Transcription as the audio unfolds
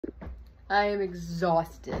I am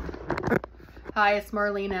exhausted. Hi, it's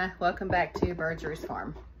Marlena. Welcome back to Berger's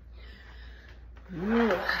Farm.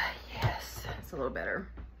 Ooh, yes, it's a little better.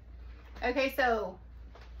 Okay, so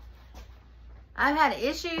I've had an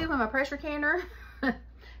issue with my pressure canner.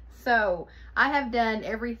 So I have done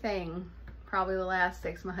everything probably the last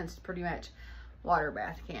 6 months, pretty much water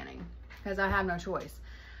bath canning, because I have no choice.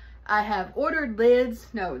 I have ordered lids,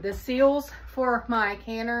 no, the seals for my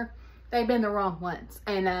canner. They've been the wrong ones.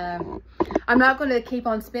 And I'm not going to keep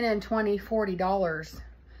on spending $20, $40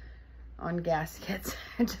 on gaskets.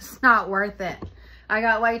 It's just not worth it. I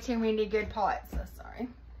got way too many good pots. So sorry.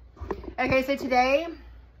 Okay, so today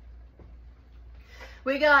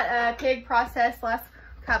we got a pig process last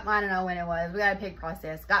couple, I don't know when it was. We got a pig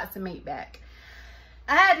process, got some meat back.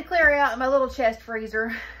 I had to clear out my little chest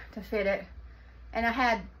freezer to fit it. And I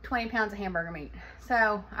had 20 pounds of hamburger meat.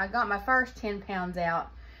 So I got my first 10 pounds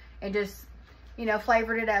out and just, you know,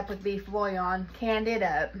 flavored it up with beef bouillon, canned it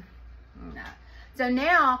up. No. So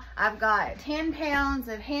now I've got 10 pounds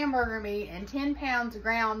of hamburger meat and 10 pounds of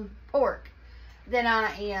ground pork that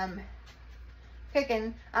I am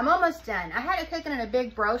cooking. I'm almost done. I had it cooking in a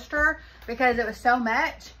big broaster because it was so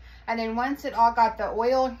much. And then once it all got the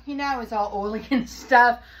oil, you know, it was all oily and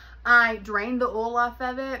stuff, I drained the oil off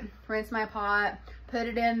of it, rinsed my pot, put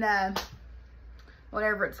it in the,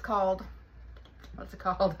 whatever it's called. What's it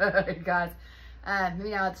called, guys? You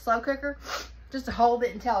know, the slow cooker, just to hold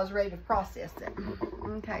it until I was ready to process it.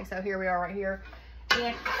 Okay, so here we are right here.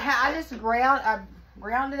 And I just ground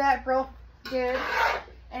it up real good.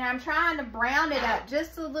 And I'm trying to brown it up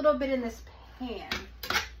just a little bit in this pan.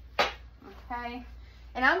 Okay.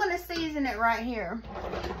 And I'm going to season it right here.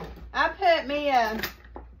 I put me a,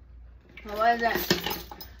 what is that?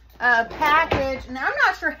 A package. And I'm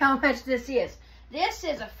not sure how much this is. This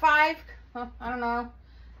is a 5, I don't know.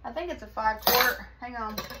 I think it's a 5 quart. Hang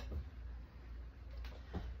on.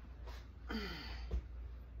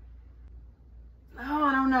 Oh,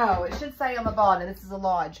 I don't know. It should say on the bottom, this is a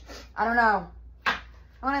Lodge. I don't know. I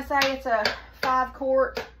want to say it's a 5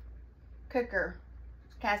 quart cooker.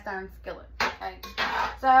 Cast iron skillet. Okay.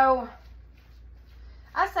 So,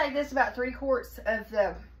 I say this is about 3 quarts of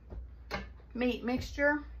the meat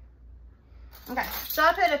mixture. Okay, so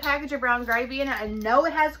I put a package of brown gravy in it. I know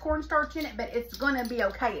it has cornstarch in it, but it's going to be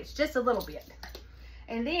okay. It's just a little bit.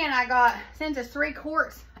 And then I got, since it's 3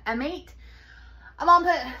 quarts of meat, I'm going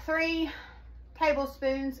to put 3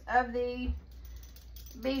 tablespoons of the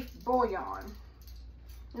beef bouillon.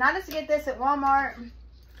 And I just get this at Walmart.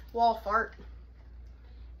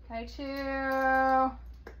 Okay, 2.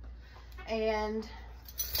 And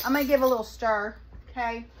I'm going to give a little stir.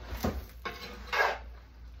 Okay.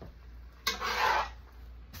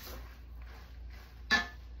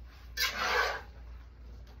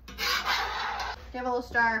 Give a little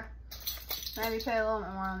stir. Maybe put a little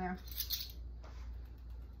bit more on there.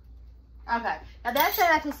 Okay. Now that's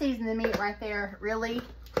enough to season the meat right there, really.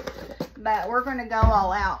 But we're going to go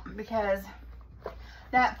all out because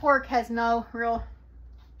that pork has no real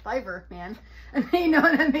flavor, man. You know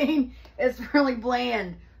what I mean? It's really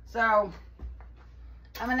bland. So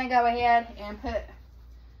I'm going to go ahead and put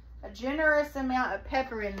a generous amount of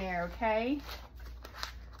pepper in there, okay?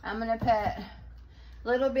 I'm going to put a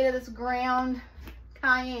little bit of this ground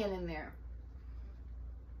cayenne in there.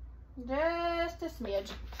 Just a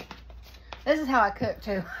smidge. This is how I cook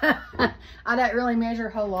too. I don't really measure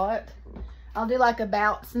a whole lot. I'll do like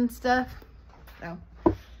abouts and stuff. So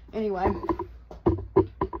anyway.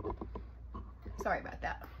 Sorry about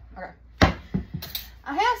that. Okay.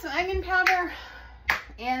 I have some onion powder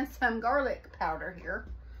and some garlic powder here.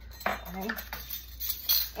 Okay.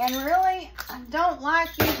 And really, I don't like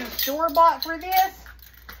using store-bought for this.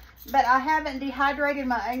 But I haven't dehydrated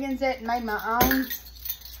my onions yet and made my own.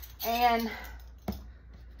 And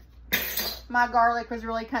my garlic was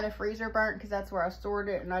really kind of freezer burnt because that's where I stored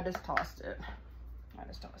it, and I just tossed it.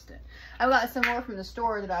 I've got some more from the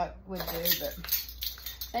store that I would do, but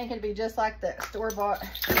I think it'd be just like the store-bought.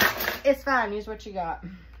 It's fine. Use what you got.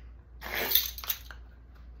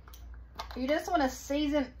 You just want to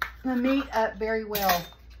season the meat up very well.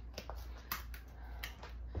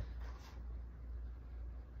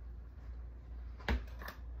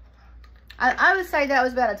 I would say that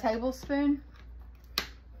was about a tablespoon.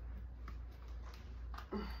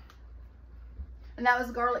 And that was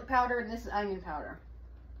garlic powder, and this is onion powder.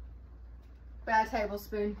 About a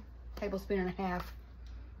tablespoon, tablespoon and a half.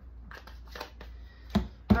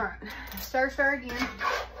 All right, stir again.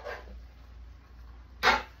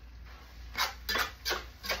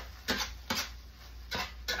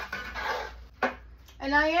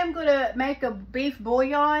 And I am going to make a beef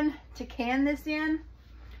bouillon to can this in.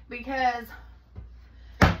 But because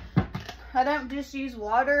I don't just use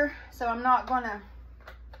water, so I'm not gonna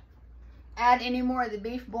add any more of the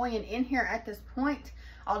beef bouillon in here at this point.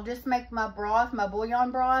 I'll just make my broth, my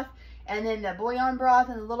bouillon broth, and then the bouillon broth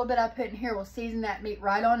and the little bit I put in here will season that meat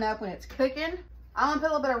right on up when it's cooking. I'm gonna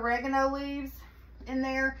put a little bit of oregano leaves in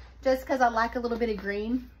there just because I like a little bit of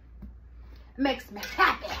green. It makes me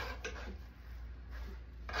happy.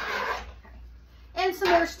 And some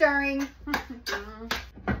more stirring.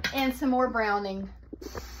 And some more browning.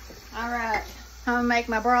 All right, I'm gonna make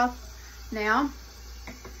my broth now.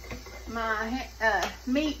 My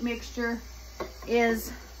meat mixture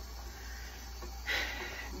is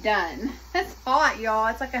done. It's hot, y'all.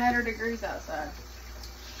 It's like 100 degrees outside.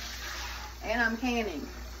 And I'm canning.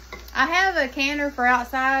 I have a canner for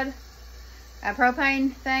outside, a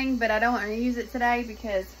propane thing, but I don't want to use it today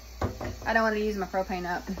because I don't want to use my propane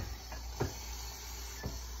up.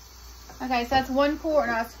 Okay, so that's 1 quart.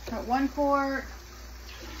 Now it's 1 quart,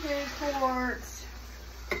 2 quarts.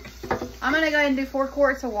 I'm gonna go ahead and do 4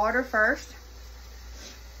 quarts of water first.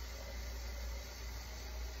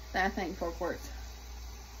 I think 4 quarts.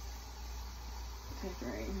 2,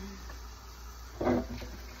 3.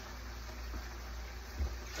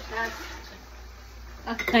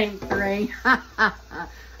 I think 3.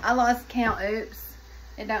 I lost count. Oops.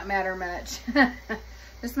 It don't matter much.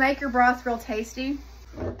 Just make your broth real tasty.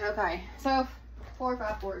 Okay, so 4 or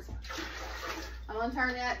 5 quarts. I'm gonna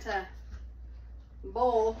turn that to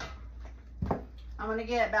boil. I'm gonna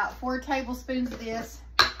get about 4 tablespoons of this.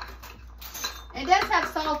 It does have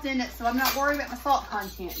salt in it, so I'm not worried about my salt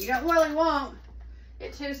content. You don't really want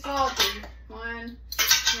it too salty. 1,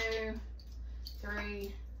 2,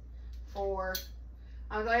 3, 4.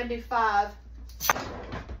 I'll go ahead and do 5.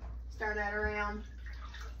 Stir that around.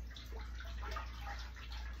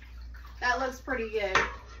 That looks pretty good.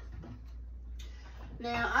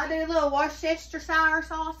 Now, I do a little Worcestershire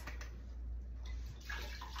sauce.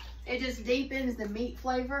 It just deepens the meat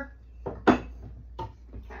flavor. Okay.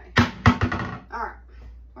 Alright.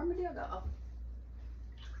 Where'd my deal go?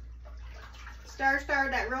 Stir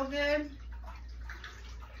that real good.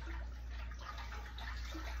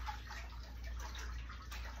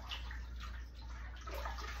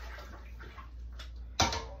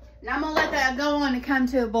 Now I'm gonna let that go on and come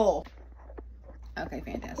to a boil. Okay,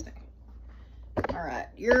 fantastic. All right,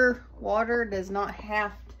 your water does not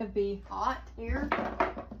have to be hot here,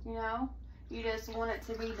 you know, you just want it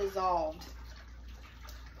to be dissolved.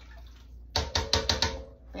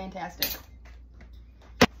 Fantastic.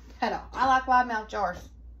 Ta-da. I like wide mouth jars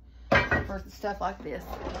for stuff like this.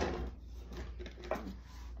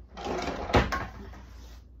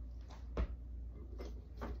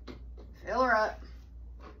 Fill her up.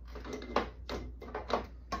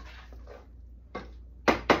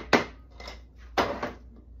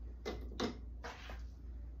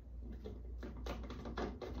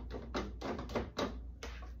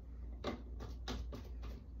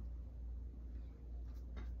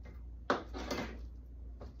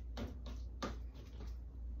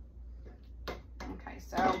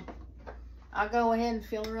 So I'll go ahead and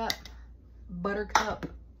fill her up. Buttercup.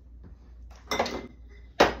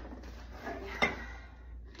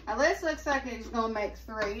 Now this looks like it's gonna make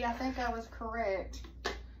 3. I think I was correct.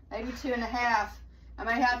 Maybe 2.5. I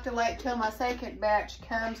may have to wait till my second batch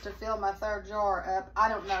comes to fill my 3rd jar up. I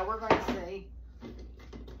don't know. We're going to see.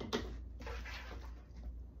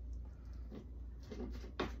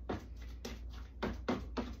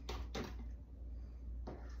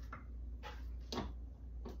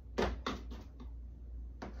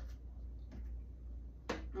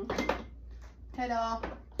 Ta-da.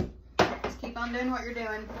 Just keep on doing what you're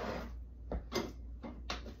doing.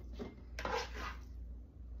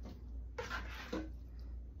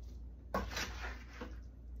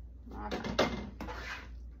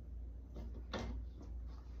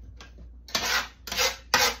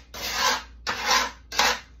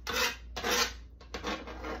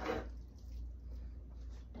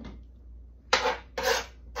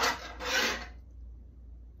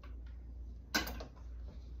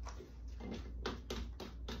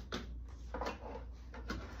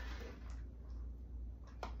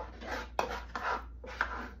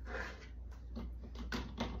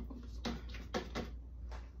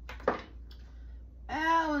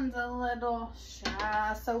 A little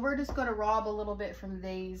shy, so we're just going to rob a little bit from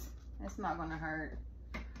these. It's not going to hurt.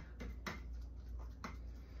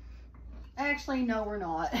 Actually, no, we're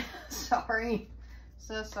not. Sorry,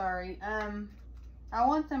 so sorry. I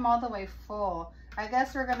want them all the way full. I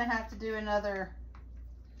guess we're going to have to do another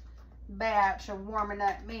batch of warming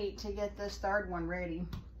up meat to get this 3rd one ready.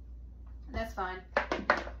 That's fine.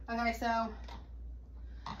 Okay, so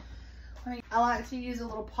I like to use a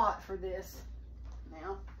little pot for this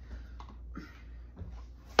now.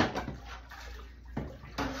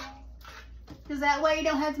 Because that way you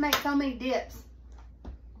don't have to make so many dips.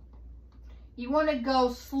 You want to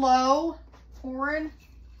go slow pouring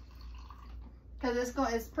because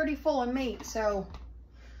it's pretty full of meat. So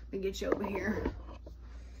let me get you over here.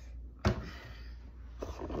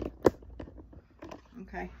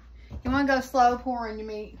 Okay. You want to go slow pouring your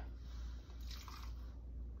meat.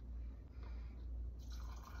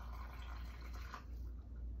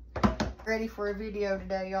 Ready for a video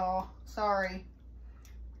today, y'all. Sorry.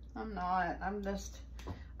 I'm not.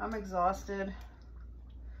 I'm exhausted.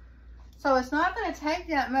 So it's not going to take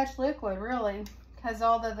that much liquid, really, because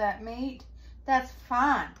all of that meat, that's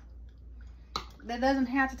fine. That doesn't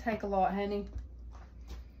have to take a lot, honey.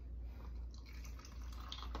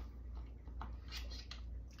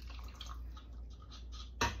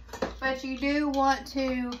 But you do want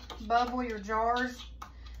to bubble your jars.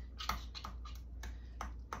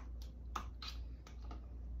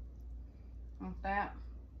 Like that.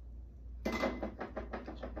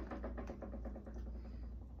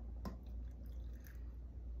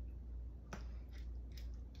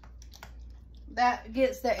 That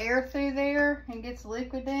gets the air through there and gets the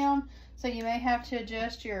liquid down. So you may have to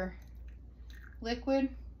adjust your liquid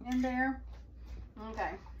in there.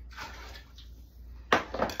 Okay.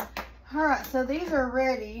 All right, so these are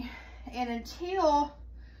ready. And until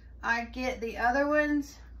I get the other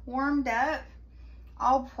ones warmed up,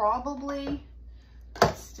 I'll probably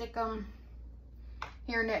stick them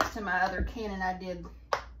here next to my other cannon I did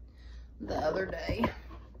the other day.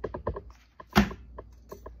 Okay.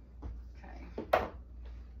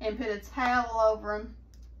 And put a towel over them.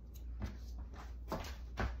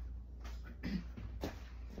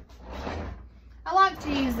 I like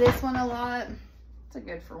to use this one a lot. It's a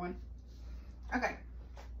good for one. Okay.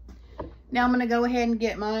 Now I'm going to go ahead and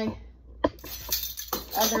get my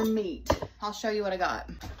other meat. I'll show you what I got.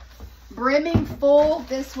 Brimming full,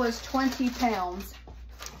 this was 20 pounds.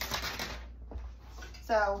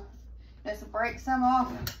 So, just break some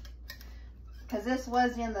off, because this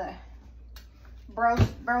was in the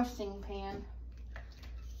roasting pan.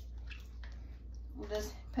 We'll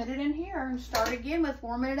just put it in here and start again with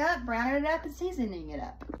warming it up, browning it up, and seasoning it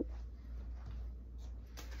up.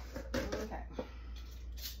 Okay.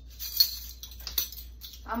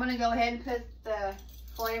 I'm going to go ahead and put the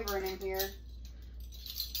flavoring in here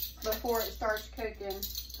before it starts cooking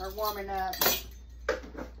or warming up.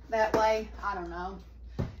 That way, I don't know,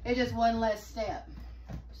 it's just one less step.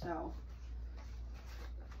 So,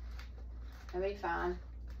 it'll be fine.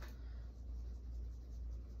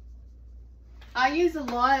 I use a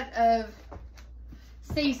lot of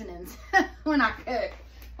seasonings when I cook,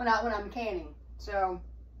 when I'm canning. So,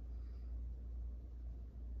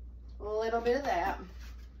 a little bit of that.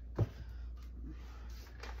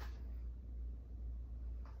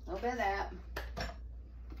 A little bit of that.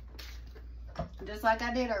 Just like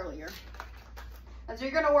I did earlier. As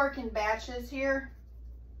you're going to work in batches here,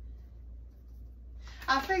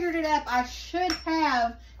 I figured it up. I should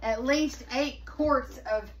have at least 8 quarts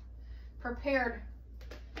of prepared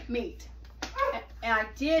meat. And I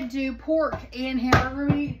did do pork and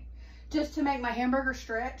hamburger meat just to make my hamburger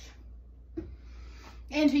stretch.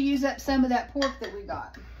 And to use up some of that pork that we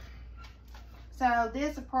got. So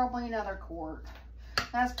this is probably another quart.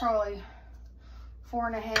 That's probably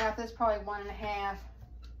 4.5. That's probably 1.5.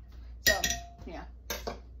 So, yeah.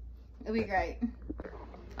 It'll be great.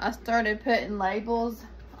 I started putting labels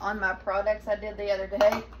on my products I did the other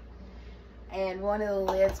day. And one of the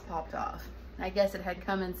lids popped off. I guess it had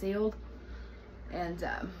come and sealed. And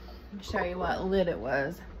I'll show you what lid it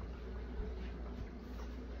was.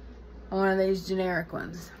 One of these generic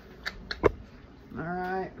ones.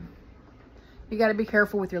 Alright. You gotta be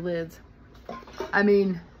careful with your lids. I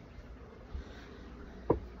mean,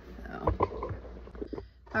 so.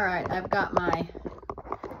 Alright, I've got my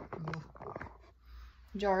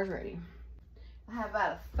jars ready. I have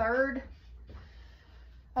about 1/3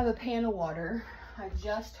 of a pan of water. I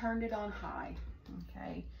just turned it on high.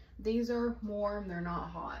 Okay, these are warm, they're not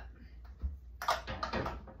hot.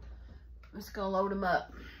 I'm just gonna load them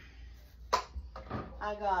up.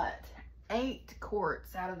 I got 8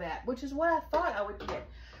 quarts out of that, which is what I thought I would get,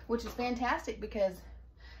 which is fantastic because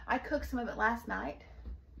I cooked some of it last night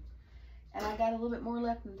and I got a little bit more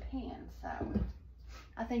left in the pan, so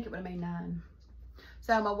I think it would have made 9.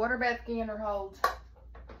 So my water bath gainer holds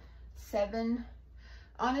 7.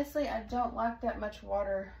 Honestly, I don't like that much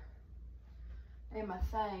water in my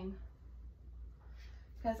thing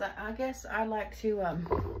because I guess I like to,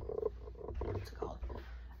 what's it called?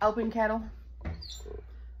 Open kettle.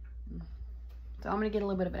 So I'm gonna get a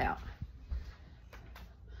little bit of it out.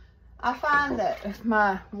 I find that if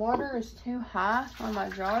my water is too high on my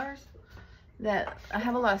jars, that I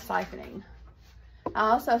have a lot of siphoning. I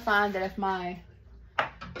also find that if my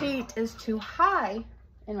heat is too high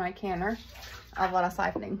in my canner, I have a lot of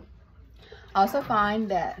siphoning. I also find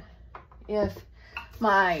that if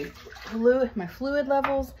my fluid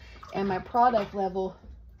levels and my product level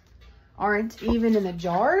aren't even in the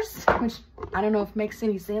jars, which I don't know if it makes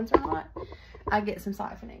any sense or not, I get some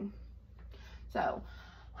siphoning. So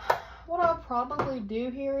what I'll probably do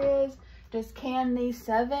here is just can these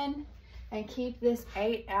 7 and keep this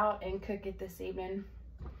 8 out and cook it this evening.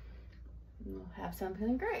 We'll have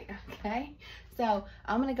something great, okay? So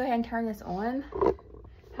I'm gonna go ahead and turn this on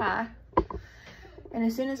high. And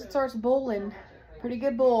as soon as it starts boiling, pretty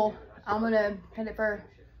good boil, I'm gonna put it for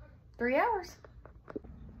 3 hours.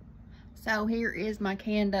 So here is my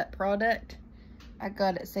canned up product. I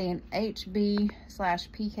got it saying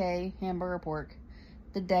HB/PK hamburger pork,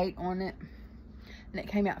 the date on it, and it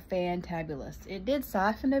came out fantabulous. It did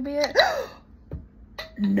siphon a bit.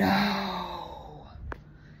 No,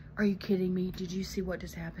 are you kidding me? Did you see what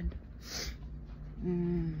just happened?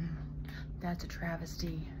 That's a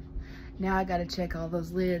travesty. Now I gotta check all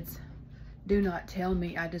those lids. Do not tell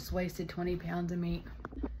me I just wasted 20 pounds of meat.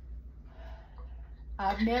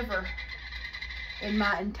 I've never in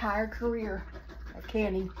my entire career of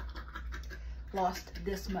canning lost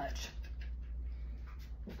this much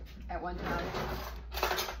at one time.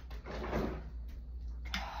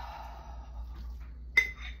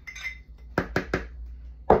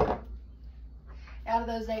 Out of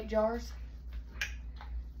those 8 jars,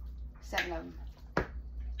 7 of them.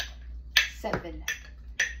 7.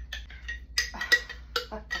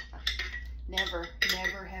 Never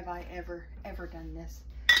have I ever done this.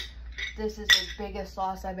 This is the biggest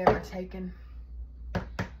loss I've ever taken in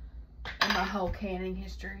my whole canning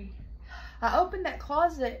history. I opened that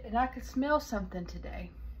closet and I could smell something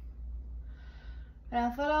today. And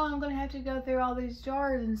I thought, oh, I'm gonna have to go through all these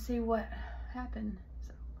jars and see what happened.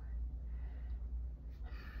 So,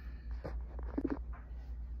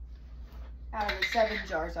 out of the 7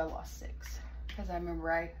 jars, I lost 6. Because I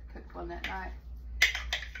remember I cooked one that night.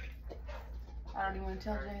 I don't even want to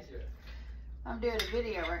tell Jason. I'm doing a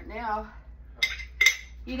video right now.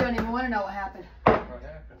 You don't even want to know what happened. What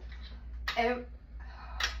happened?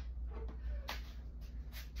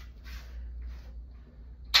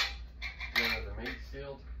 None of the meat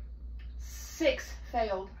sealed? 6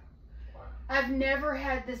 failed. Wow. I've never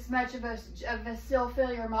had this much of a seal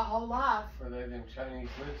failure in my whole life. Were they them Chinese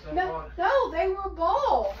lids on No, no, they were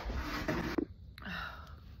ball.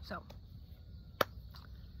 So,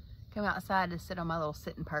 come outside to sit on my little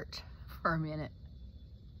sitting perch for a minute.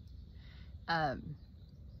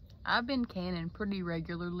 I've been canning pretty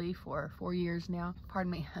regularly for 4 years now.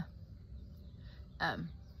 Pardon me.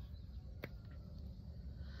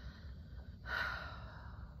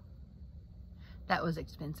 That was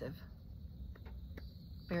expensive.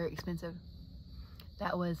 Very expensive.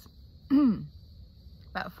 That was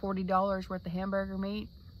about $40 worth of hamburger meat.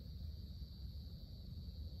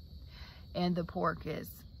 And the pork is,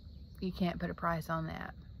 you can't put a price on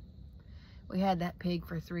that. We had that pig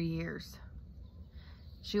for 3 years.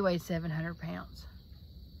 She weighed 700 pounds.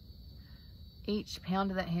 Each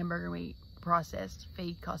pound of that hamburger meat processed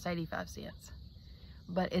feed cost 85 cents.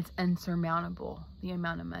 But it's insurmountable, the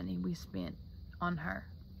amount of money we spent on her.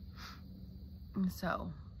 And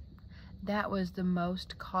so, that was the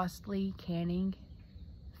most costly canning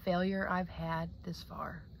failure I've had this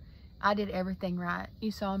far. I did everything right.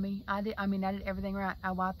 You saw me. I did everything right.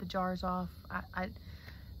 I wiped the jars off.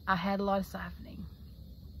 I had a lot of siphoning.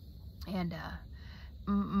 And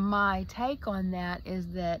my take on that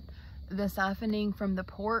is that the siphoning from the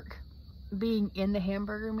pork being in the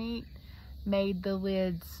hamburger meat made the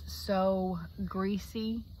lids so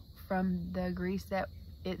greasy from the grease that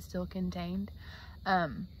it still contained,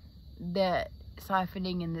 that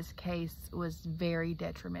siphoning in this case was very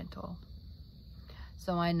detrimental.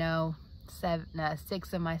 So I know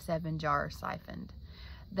 6 of my 7 jars siphoned.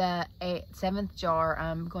 The 7th jar,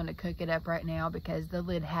 I'm going to cook it up right now because the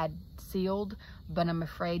lid had sealed, but I'm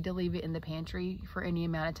afraid to leave it in the pantry for any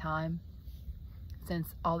amount of time since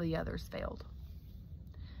all the others failed.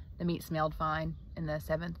 The meat smelled fine in the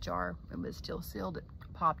 7th jar. It was still sealed. It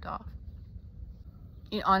popped off.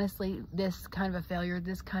 You know, honestly, this kind of a failure,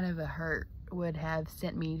 this kind of a hurt would have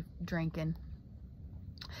sent me drinking.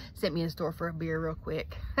 Sent me to the store for a beer real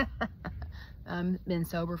quick. Been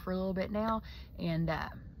sober for a little bit now, and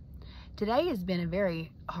today has been a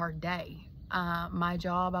very hard day. My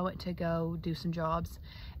job, I went to go do some jobs,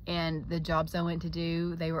 and the jobs I went to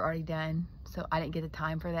do, they were already done. So I didn't get the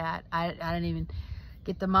time for that. I didn't even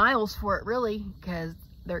get the miles for it really, because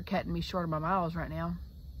they're cutting me short of my miles right now.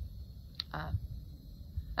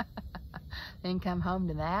 Then come home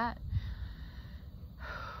to that.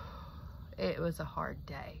 It was a hard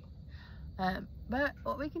day. But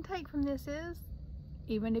what we can take from this is,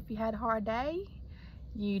 even if you had a hard day,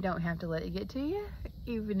 you don't have to let it get to you.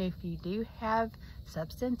 Even if you do have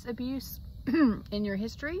substance abuse in your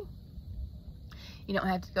history, you don't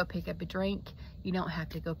have to go pick up a drink. You don't have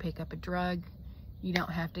to go pick up a drug. You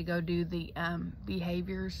don't have to go do the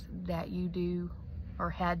behaviors that you do or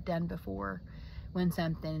had done before when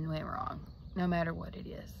something went wrong, no matter what it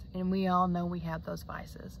is. And we all know we have those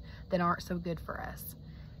vices that aren't so good for us.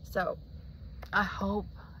 So I hope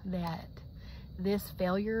that this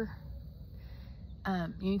failure,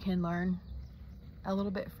 you can learn a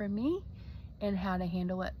little bit from me and how to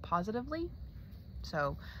handle it positively.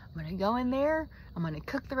 So I'm gonna go in there, I'm gonna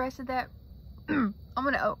cook the rest of that, I'm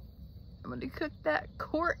gonna cook that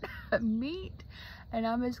quart of meat, and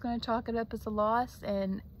I'm just gonna chalk it up as a loss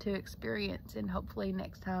and to experience, and hopefully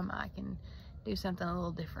next time I can do something a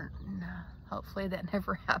little different, and hopefully that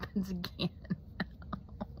never happens again.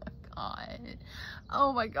 Oh my God.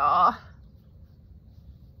 Oh my God.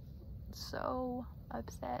 So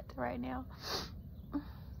upset right now.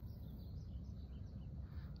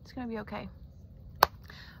 It's gonna be okay.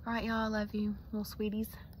 All right, y'all, I love you, little sweeties.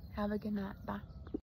 Have a good night. Bye.